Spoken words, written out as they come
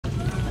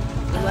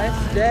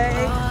last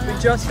day. We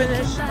just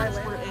finished.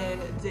 We're in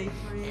day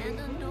 3.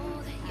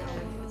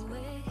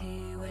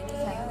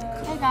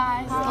 Hey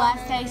guys, it's the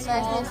last day of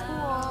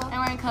school, and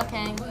we're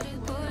cooking.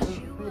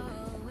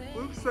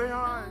 Luke, say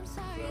hi.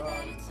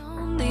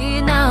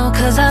 Now,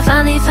 'cause I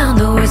finally found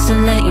the words to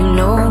let you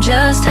know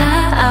just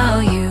how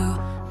you.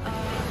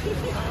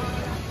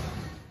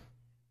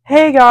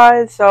 Hey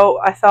guys, so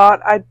I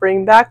thought I'd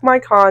bring back my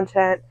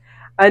content.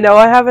 I know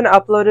I haven't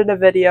uploaded a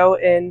video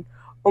in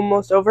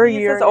almost over a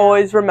year. As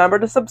always, remember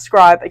to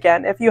subscribe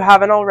again if you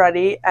haven't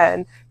already,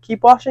 and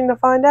keep watching to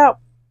find out.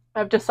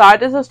 I've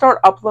decided to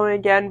start uploading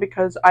again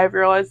because I've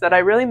realized that I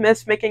really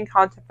miss making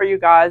content for you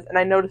guys, and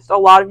I noticed a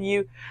lot of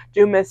you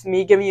do miss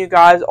me giving you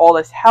guys all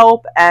this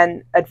help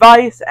and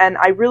advice, and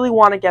I really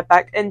want to get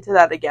back into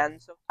that again.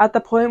 So at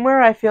the point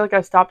where I feel like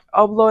I stopped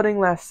uploading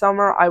last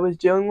summer, I was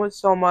dealing with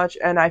so much,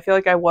 and I feel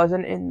like I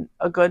wasn't in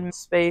a good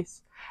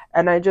space,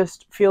 and I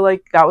just feel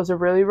like that was a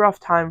really rough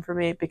time for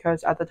me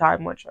because at the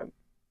time, which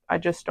I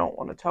just don't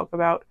want to talk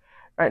about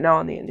right now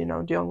on the,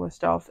 dealing with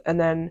stuff, and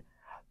then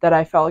that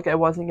I felt like I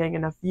wasn't getting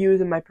enough views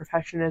and my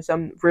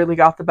perfectionism really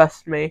got the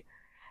best of me.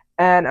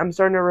 And I'm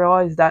starting to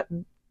realize that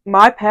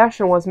my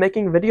passion was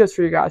making videos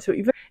for you guys. So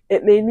even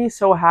it made me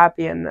so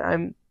happy,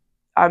 and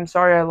I'm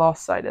sorry I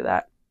lost sight of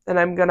that. And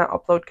I'm gonna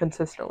upload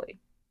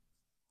consistently.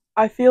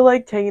 I feel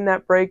like taking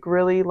that break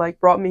really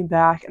brought me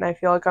back, and I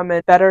feel like I'm in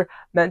a better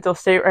mental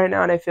state right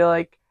now, and I feel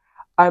like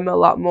I'm a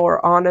lot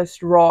more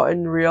honest, raw,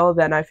 and real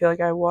than I feel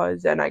like I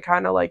was, and I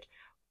kind of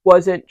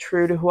wasn't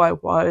true to who I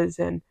was,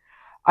 and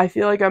I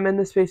feel like I'm in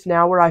this space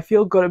now where I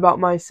feel good about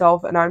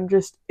myself, and I'm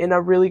just in a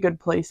really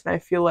good place, and I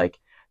feel like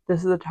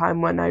this is the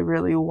time when I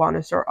really want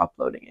to start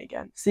uploading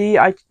again. See,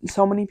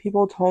 so many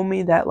people told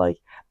me that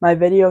my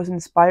videos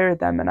inspired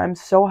them, and I'm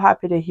so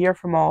happy to hear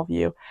from all of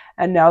you.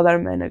 And now that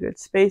I'm in a good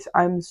space,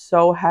 I'm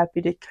so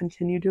happy to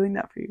continue doing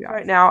that for you guys.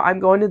 Right now, I'm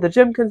going to the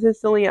gym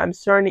consistently. I'm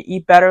starting to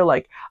eat better.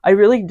 I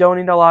really don't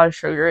eat a lot of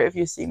sugar if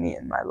you see me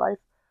in my life.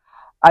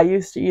 I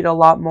used to eat a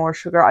lot more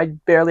sugar. I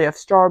barely have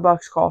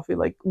Starbucks coffee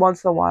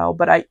once in a while,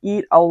 but I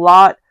eat a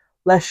lot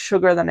less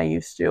sugar than I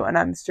used to, and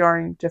I'm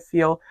starting to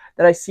feel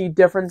that I see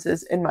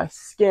differences in my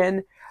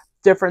skin,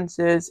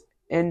 differences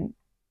in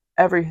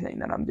everything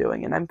that I'm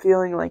doing, and I'm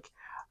feeling like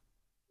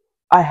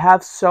I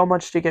have so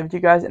much to give to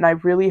you guys, and I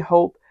really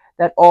hope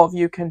that all of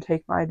you can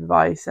take my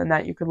advice and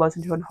that you can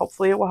listen to it, and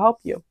hopefully it will help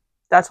you.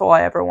 That's all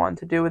I ever wanted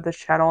to do with this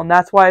channel, and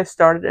that's why I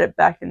started it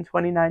back in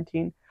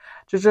 2019,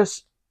 to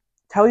just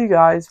tell you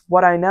guys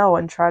what I know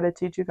and try to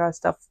teach you guys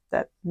stuff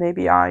that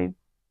maybe I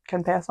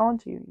can pass on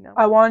to you,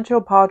 I wanted to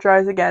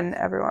apologize again,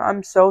 everyone.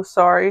 I'm so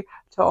sorry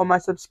to all my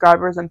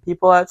subscribers and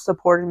people that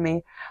supported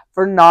me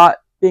for not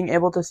being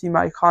able to see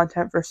my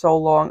content for so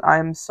long. I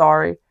am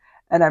sorry,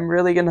 and I'm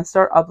really going to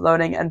start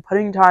uploading and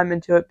putting time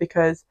into it,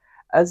 because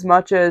as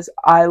much as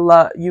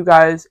you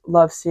guys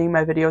love seeing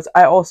my videos,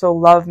 I also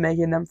love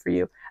making them for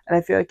you, and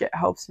I feel like it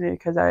helps me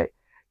because I,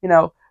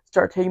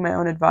 start taking my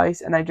own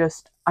advice, and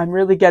I'm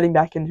really getting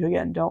back into it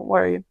again. Don't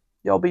worry,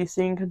 you'll be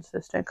seeing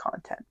consistent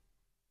content.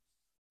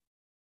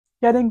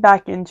 Getting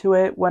back into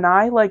it, when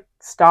I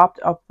stopped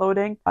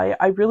uploading,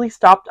 I really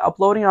stopped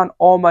uploading on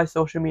all my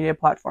social media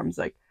platforms.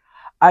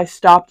 I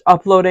stopped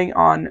uploading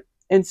on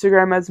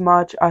Instagram as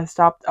much. I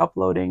stopped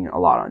uploading a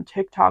lot on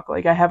TikTok.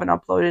 I haven't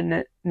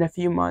uploaded in a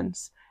few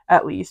months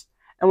at least.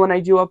 And when I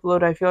do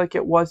upload, I feel like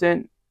it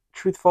wasn't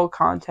truthful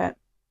content.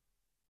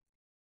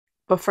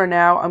 But for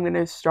now, I'm going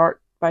to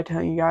start by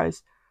telling you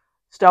guys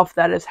stuff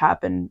that has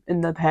happened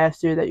in the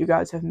past year that you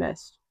guys have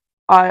missed.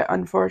 I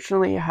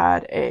unfortunately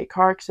had a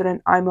car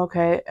accident. I'm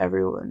okay.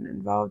 Everyone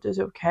involved is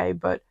okay,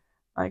 but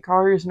my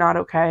car is not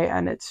okay,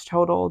 and it's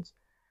totaled,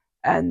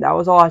 and that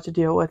was all I had to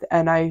deal with.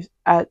 And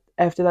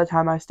after that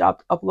time, I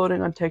stopped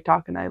uploading on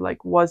TikTok, and I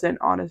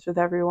wasn't honest with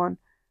everyone.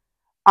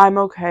 I'm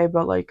okay,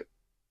 but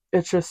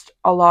it's just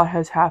a lot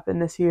has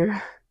happened this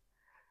year.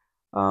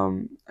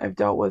 I've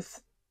dealt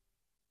with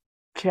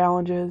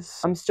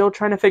challenges. I'm still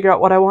trying to figure out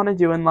what I want to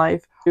do in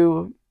life.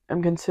 I'm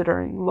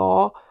considering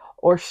law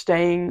or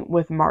staying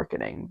with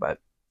marketing, but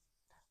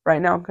right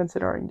now I'm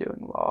considering doing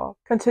law.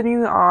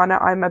 Continuing on,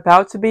 I'm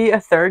about to be a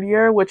third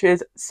year, which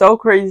is so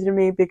crazy to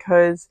me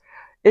because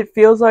it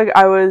feels like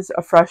I was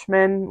a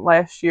freshman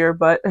last year,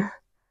 but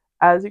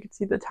as you can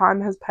see, the time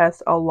has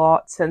passed a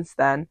lot since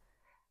then.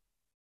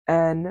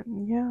 And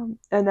yeah,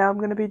 and now I'm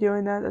going to be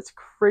doing that. That's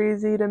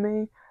crazy to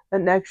me.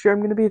 And next year I'm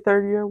going to be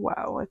third year.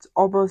 Wow, it's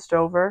almost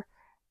over.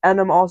 And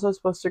I'm also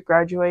supposed to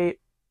graduate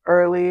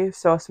early,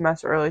 so a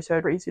semester early, so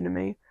it's crazy to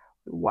me.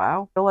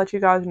 Wow. I'll let you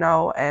guys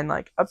know and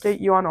update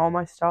you on all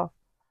my stuff.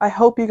 I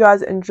hope you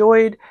guys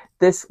enjoyed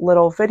this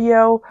little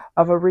video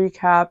of a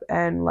recap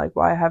and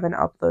why I haven't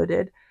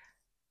uploaded.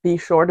 Be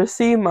sure to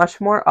see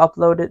much more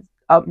uploads,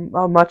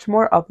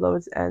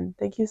 and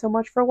thank you so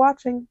much for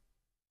watching.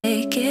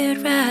 Make it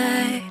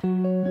right,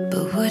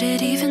 but would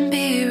it even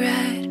be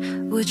right?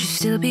 Would you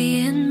still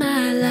be in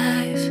my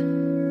life?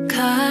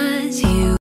 'Cause you